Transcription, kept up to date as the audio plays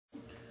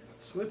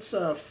So it's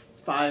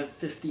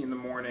 5:50 in the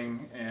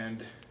morning,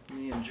 and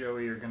me and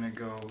Joey are going to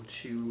go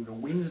to the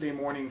Wednesday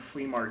morning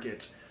flea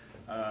market,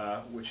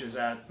 which is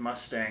at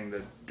Mustang,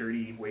 the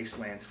Dirty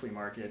Wastelands flea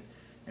market,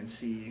 and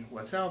see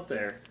what's out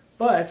there.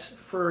 But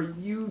for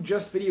you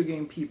just video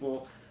game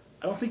people,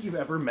 I don't think you've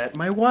ever met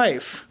my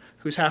wife,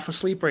 who's half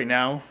asleep right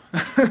now.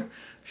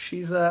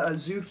 She's a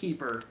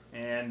zookeeper,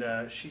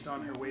 and she's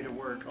on her way to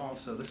work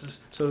also.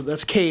 So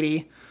that's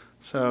Katie.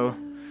 So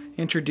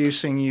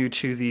introducing you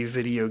to the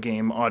video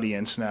game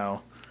audience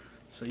now.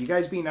 So you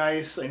guys be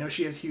nice. I know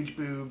she has huge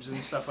boobs and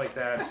stuff like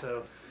that,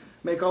 so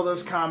make all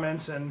those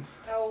comments and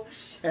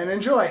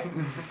enjoy.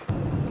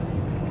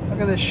 Look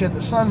at this shit.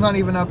 The sun's not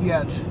even up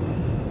yet.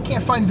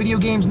 Can't find video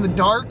games in the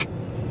dark.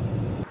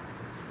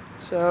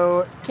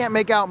 So can't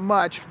make out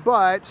much,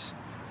 but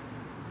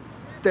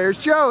there's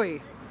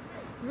Joey.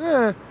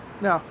 No,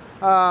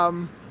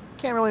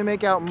 can't really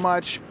make out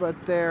much, but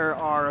there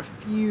are a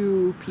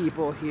few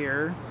people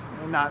here.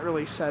 We're not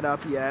really set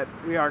up yet.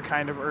 We are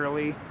kind of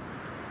early,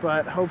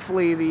 but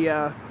hopefully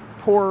the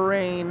poor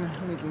rain,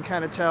 we can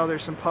kind of tell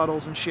there's some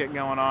puddles and shit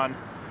going on.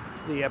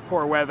 The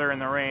poor weather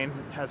and the rain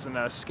hasn't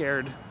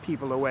scared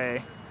people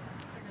away.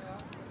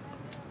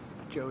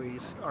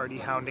 Joey's already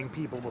hounding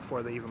people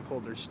before they even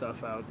pulled their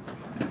stuff out.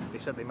 They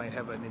said they might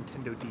have a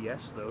Nintendo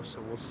DS though, so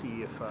we'll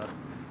see if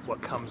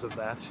what comes of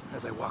that.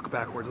 As I walk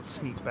backwards, let's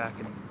sneak back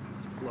and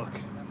look.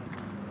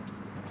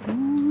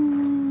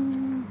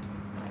 Ooh.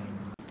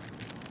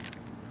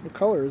 What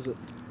color is it?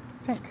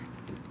 Pink.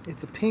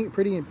 It's a pink,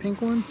 pretty and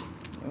pink one?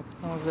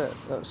 What was that?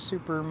 That was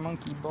Super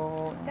Monkey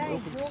Ball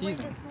Open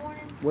Season.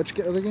 Which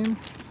other game?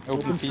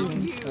 Open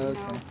Season? Okay.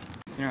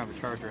 You don't have a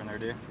charger in there,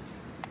 do you?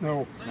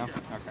 No. No?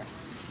 Okay.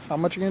 How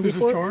much are you going to do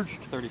for it?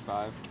 Charged?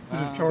 35.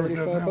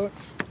 35 bucks?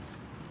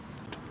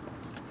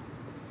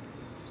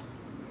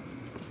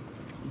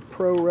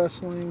 Pro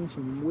Wrestling,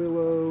 some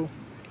Willow,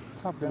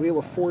 Wheel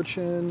of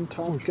Fortune,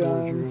 Top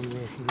Gun.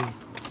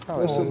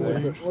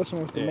 What's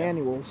with the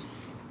manuals?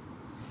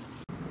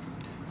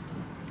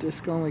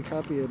 Disc only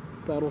copy of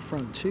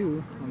Battlefront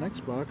 2 on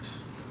Xbox.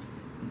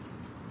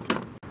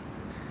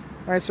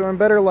 Alright, so in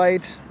better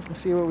light, let's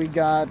see what we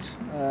got.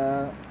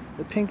 The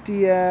pink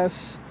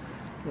DS,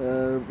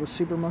 with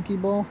Super Monkey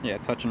Ball. Yeah,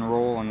 Touch and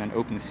Roll, and then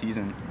Open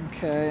Season.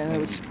 Okay, and it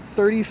was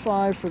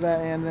 35 for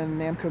that, and then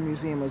Namco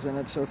Museum was in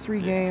it. So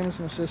 3 games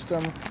in the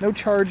system, no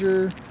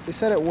charger. They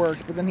said it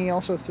worked, but then he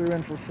also threw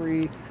in for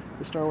free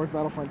the Star Wars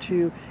Battlefront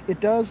 2.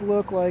 It does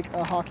look like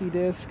a hockey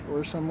disc,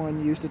 or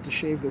someone used it to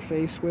shave their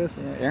face with.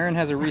 Yeah, Aaron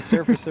has a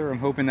resurfacer. I'm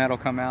hoping that'll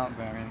come out,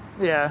 but I mean,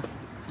 yeah.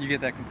 You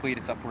get that complete,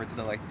 it's upwards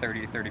to like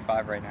 30 to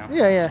 35 right now.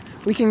 Yeah.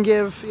 We can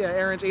give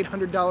Aaron's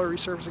 $800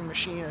 resurfacing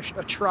machine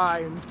a try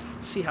and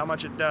see how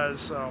much it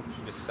does. So You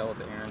should just sell it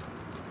to Aaron.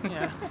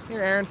 yeah,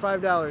 here, Aaron,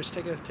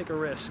 $5. Take a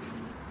risk.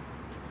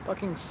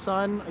 Fucking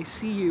son, I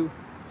see you.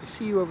 I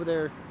see you over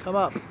there. Come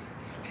up,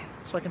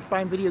 so I can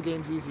find video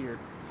games easier.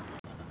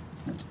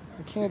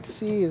 I can't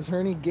see. Is there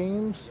any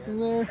games in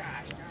there?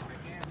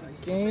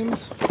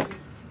 Games?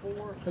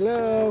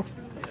 Hello.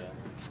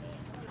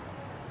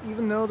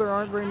 Even though there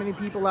aren't very many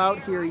people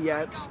out here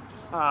yet,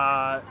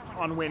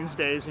 on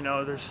Wednesdays, you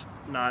know, there's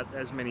not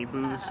as many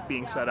booths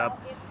being set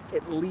up.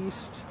 At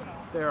least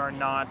there are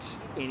not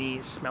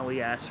any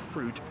smelly-ass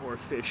fruit or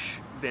fish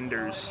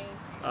vendors,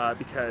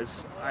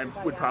 because I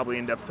would probably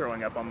end up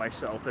throwing up on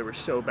myself. They were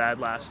so bad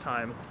last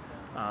time.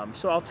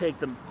 So I'll take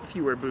the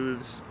fewer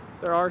booths.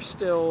 There are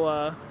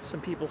still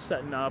some people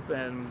setting up,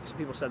 and some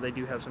people said they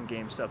do have some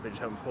game stuff. They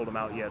just haven't pulled them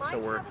out yet, so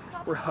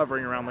we're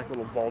hovering around like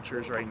little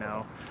vultures right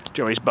now.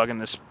 Joey's bugging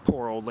this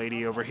poor old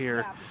lady over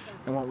here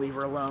and won't leave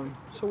her alone,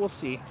 so we'll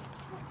see.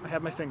 I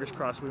have my fingers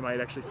crossed we might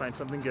actually find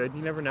something good.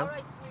 You never know.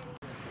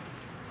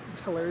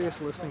 It's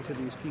hilarious listening to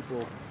these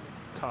people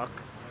talk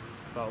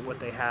about what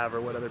they have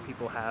or what other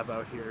people have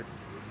out here.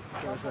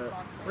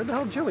 Where'd the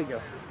hell did Joey go?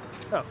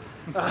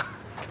 Oh.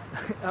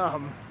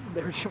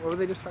 What were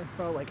they just talking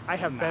about? Like, I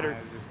have better.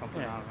 Just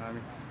something else. I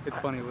mean, it's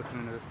funny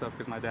listening to this stuff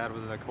because my dad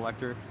was a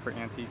collector for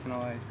antiques and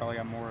all that. He's probably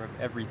got more of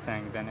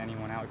everything than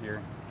anyone out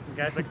here.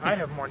 The guy's like, I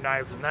have more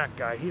knives than that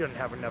guy. He doesn't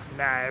have enough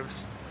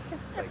knives.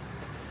 It's like,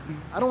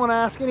 I don't want to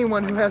ask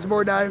anyone who has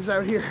more knives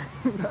out here.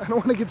 I don't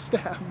want to get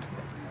stabbed.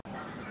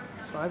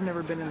 So I've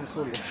never been in this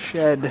little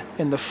shed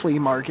in the flea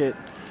market.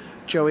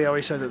 Joey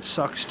always says it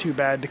sucks too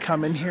bad to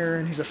come in here,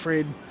 and he's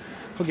afraid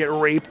he'll get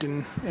raped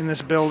in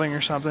this building or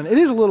something. It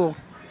is a little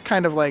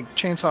kind of like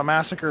Chainsaw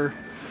Massacre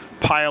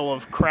pile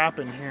of crap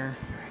in here.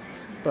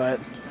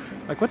 But,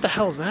 like, what the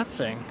hell is that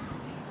thing?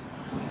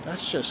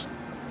 That's just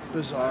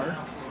bizarre.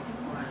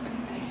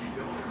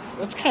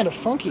 That's kind of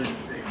funky.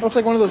 Oh, it's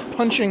like one of those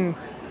punching,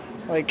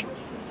 like,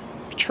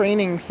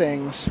 training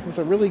things with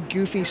a really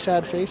goofy,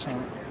 sad face on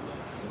it.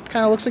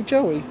 Kind of looks like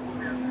Joey.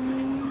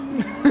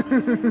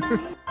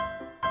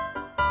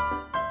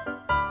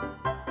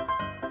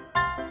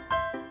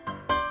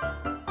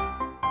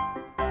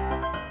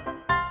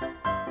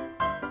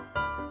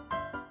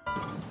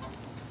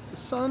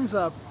 Sun's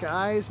up,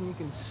 guys, and you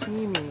can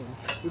see me.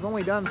 We've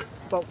only done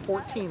about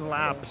 14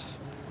 laps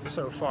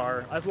so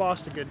far. I've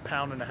lost a good £1.5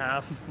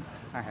 pounds.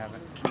 I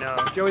haven't. No,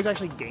 Joey's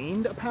actually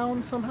gained a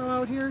pound somehow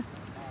out here.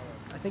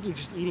 I think he's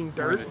just eating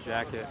dirt. Wearing a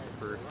jacket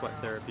for sweat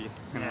therapy.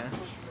 It's gonna... Yeah.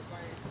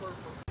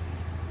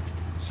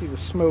 See the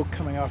smoke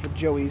coming off of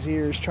Joey's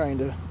ears trying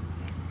to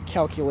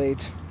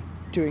calculate,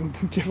 doing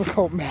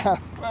difficult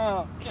math.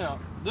 Well, you know,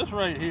 this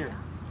right here,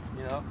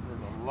 you know,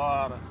 there's a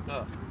lot of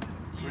stuff.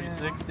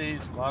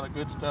 360s, a lot of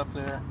good stuff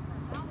there.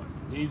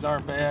 These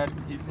aren't bad.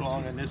 These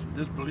belong in this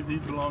these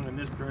belong in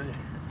this tray.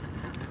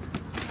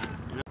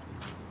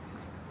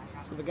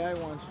 So the guy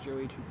wants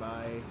Joey to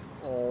buy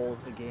all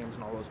the games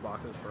and all those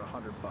boxes for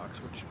 $100,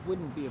 which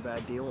wouldn't be a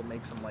bad deal. It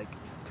makes them like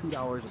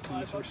 $2 a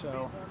piece or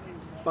so.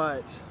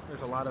 But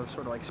there's a lot of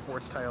sort of like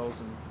sports titles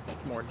and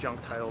more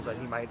junk titles that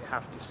he might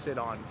have to sit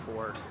on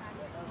for,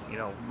 you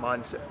know,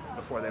 months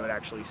before they would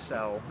actually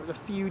sell. There's a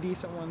few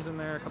decent ones in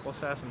there, a couple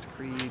Assassin's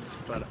Creed,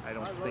 but I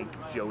don't think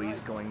Joey's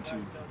going to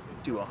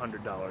do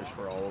 $100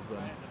 for all of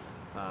them.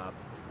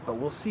 But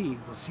we'll see.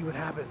 We'll see what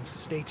happens.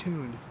 Stay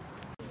tuned.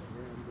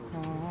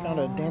 Found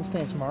a Dance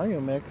Dance Mario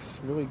mix,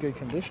 really good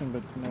condition,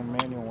 but no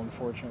manual,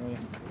 unfortunately.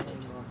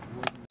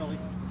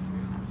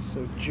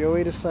 So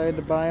Joey decided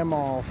to buy them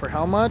all for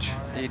how much?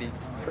 80.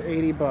 For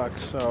 $80.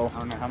 So I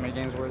don't know how many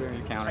games were there.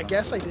 You counted. I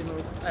guess I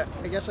didn't.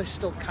 I guess I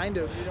still kind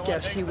of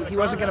guessed he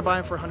wasn't going to buy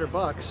them for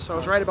 $100. So I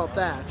was right about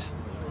that.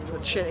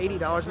 But shit,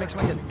 $80 makes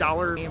him like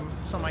 $1 game,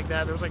 something like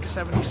that. There was like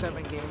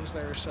 77 games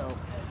there, so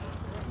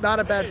not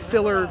a bad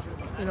filler,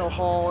 you know,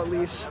 haul at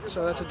least.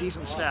 So that's a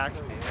decent stack.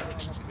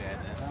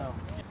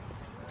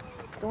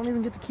 Don't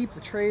even get to keep the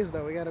trays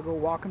though. We got to go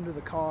walk them to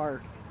the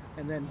car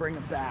and then bring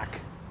them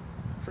back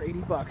for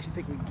 $80. You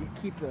think we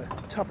keep the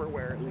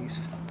Tupperware at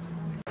least?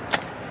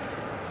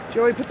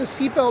 Joey, put the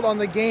seatbelt on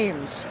the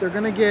games. They're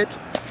gonna get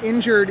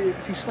injured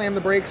if you slam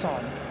the brakes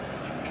on.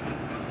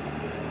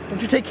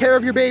 Don't you take care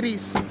of your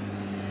babies?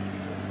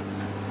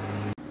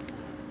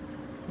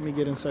 Let me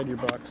get inside your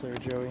box there,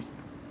 Joey.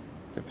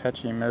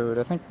 Depeche mode.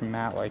 I think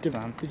Matt likes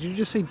them. Did you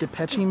just say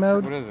Depeche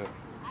mode? What is it?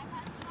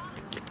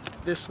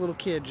 This little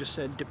kid just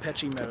said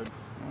Depeche mode.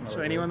 So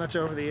anyone that's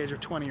over the age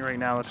of 20 right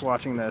now that's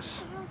watching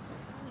this.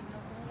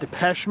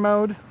 Depeche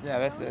mode? Yeah,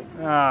 that's it.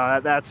 Ah,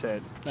 that's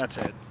it. That's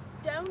it.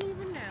 Don't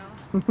even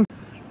know.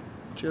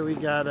 Joey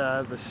got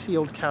the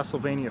sealed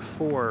Castlevania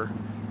 4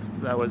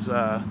 that was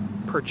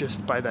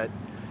purchased by that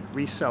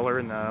reseller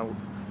in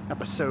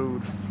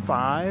episode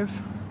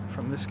 5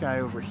 from this guy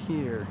over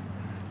here.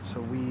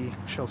 So we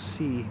shall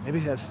see. Maybe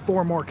he has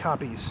 4 more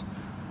copies.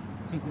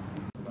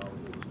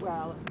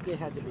 Well, they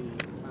had to be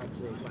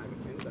actually $5,000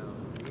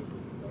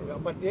 or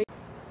 $10,000. But they...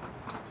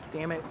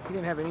 Damn it, he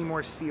didn't have any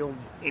more sealed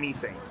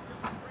anything.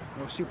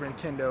 No Super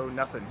Nintendo,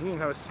 nothing. He didn't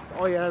have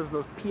all he had was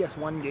those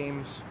PS1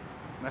 games.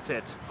 And that's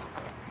it.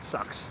 It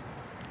sucks.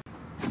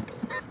 You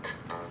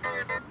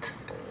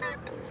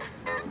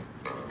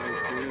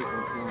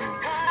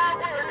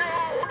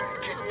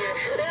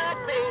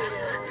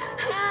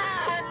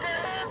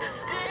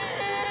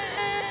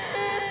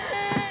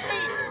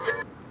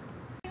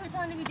were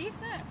trying to be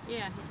decent.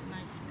 Yeah, he's a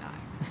nice guy.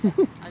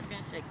 I was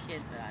gonna say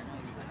kid, but I know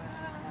you.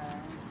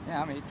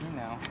 Yeah, I'm 18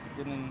 now.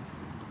 Getting.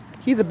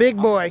 He's a big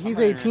boy. I'm He's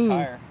ready to 18.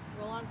 retire.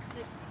 Well, I'm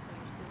 60,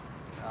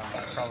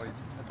 so Probably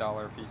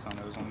 $1 a piece on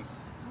those ones.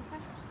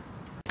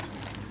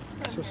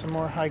 So some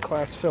more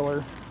high-class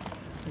filler.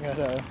 We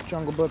got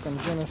Jungle Book on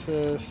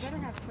Genesis,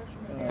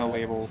 The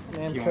label.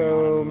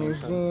 Namco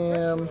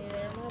Museum,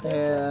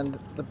 and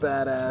the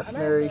badass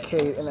Mary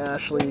Kate and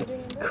Ashley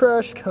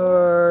Crush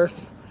Course.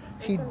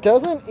 He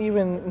doesn't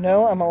even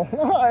know I'm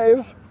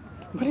alive,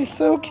 but he's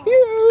so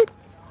cute.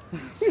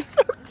 He's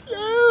so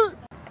cute.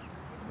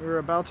 We were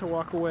about to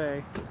walk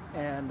away,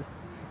 and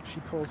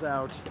she pulls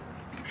out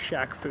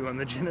Shaq Fu on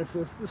the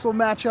Genesis. This will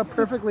match up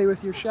perfectly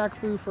with your Shaq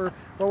Fu for,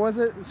 what was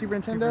it, Super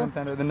Nintendo?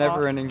 Super Nintendo, the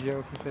never-ending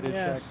joke.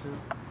 Yes. Shaq Fu.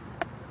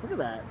 Look at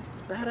that.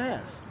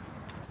 Badass.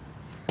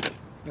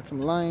 Got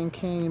some Lion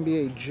King,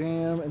 NBA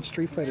Jam, and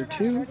Street Fighter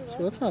 2,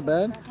 so that's not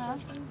bad.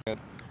 Good.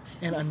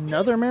 And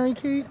another Mary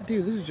Kate?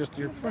 Dude, this is just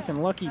your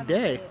fucking lucky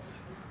day.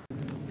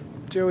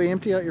 Joey,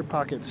 empty out your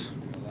pockets.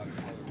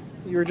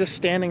 You were just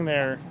standing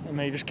there, and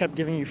they just kept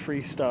giving you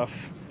free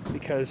stuff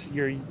because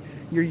you're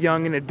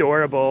young and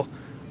adorable,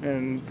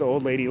 and the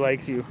old lady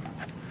likes you.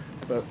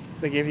 But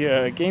they gave you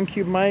a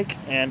GameCube mic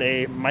and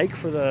a mic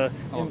for the...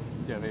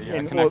 Yeah, the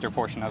connector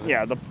portion of it.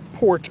 Yeah, the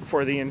port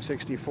for the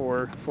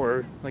N64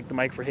 for like the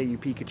mic for Hey You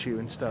Pikachu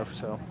and stuff.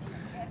 So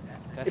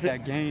That's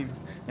that game.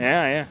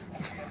 yeah.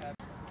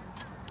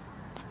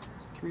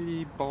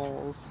 3D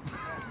balls.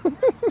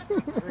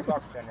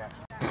 $3 in there.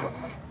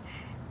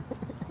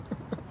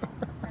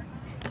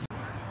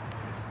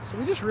 So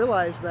we just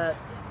realized that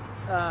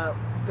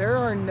there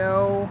are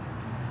no...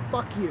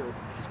 Fuck you.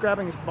 He's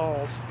grabbing his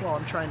balls while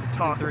I'm trying to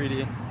talk. In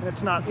 3D. And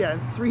it's not... Yeah, in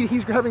 3D.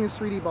 He's grabbing his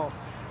 3D balls.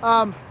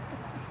 What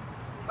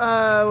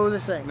was I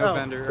saying? No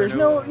vendor. There's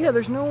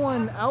there's no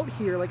one out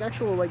here, like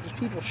actual, like just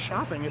people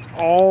shopping. It's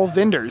all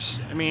vendors.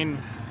 I mean,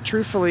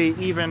 truthfully,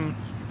 even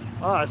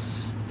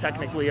us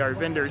technically are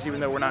vendors, even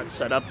though we're not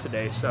set up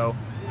today. So,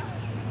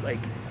 like,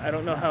 I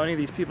don't know how any of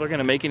these people are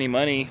gonna make any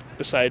money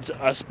besides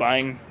us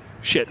buying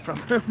shit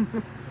from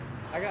them.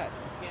 I'm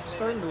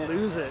starting to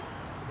lose it.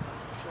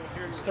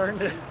 I'm starting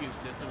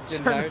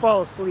to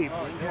fall asleep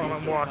while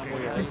I'm walking.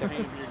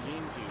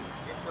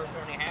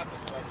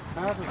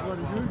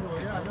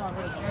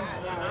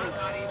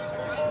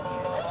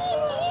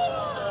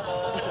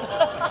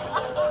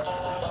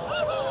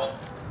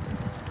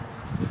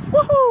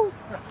 Woohoo!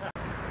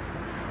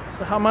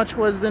 So how much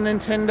was the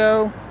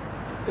Nintendo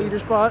that you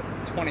just bought?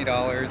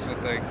 $20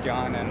 with the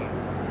gun and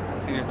I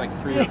think there's like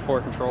 3 or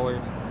 4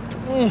 controllers.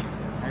 I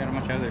got a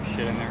bunch of other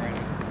shit in there right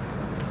now.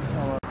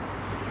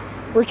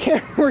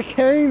 We're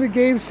carrying the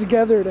games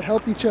together to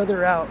help each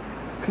other out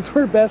because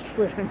we're best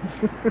friends.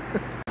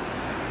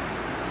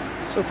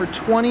 So for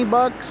 20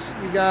 bucks,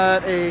 you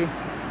got a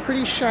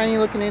pretty shiny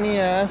looking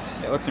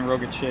NES. It looks in real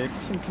good shape.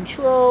 Some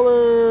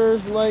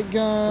controllers, light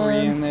gun.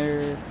 3 in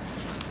there.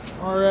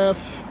 RF.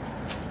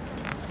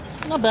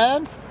 Not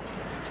bad.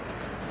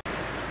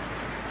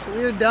 So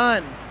we're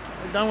done.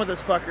 We're done with this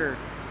fucker.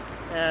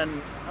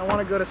 And I want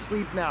to go to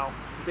sleep now.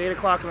 It's 8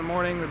 o'clock in the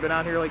morning. We've been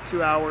out here like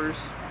 2 hours.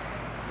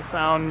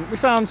 We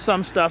found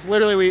some stuff.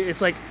 Literally,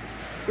 it's like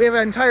we have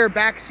an entire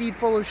back seat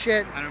full of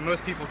shit. I know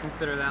most people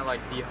consider that like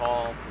the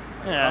haul.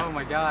 Yeah. Oh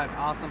my god,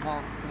 awesome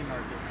haul.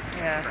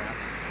 Yeah.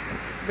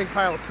 It's a big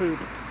pile of poop.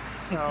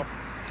 So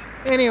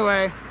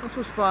anyway, this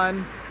was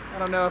fun. I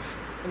don't know if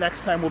the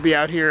next time we'll be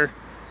out here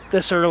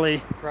this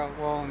early.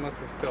 Well, unless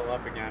we're still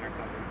up again or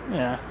something.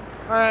 Yeah.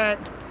 All right.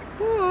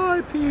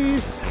 Bye.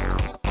 Peace.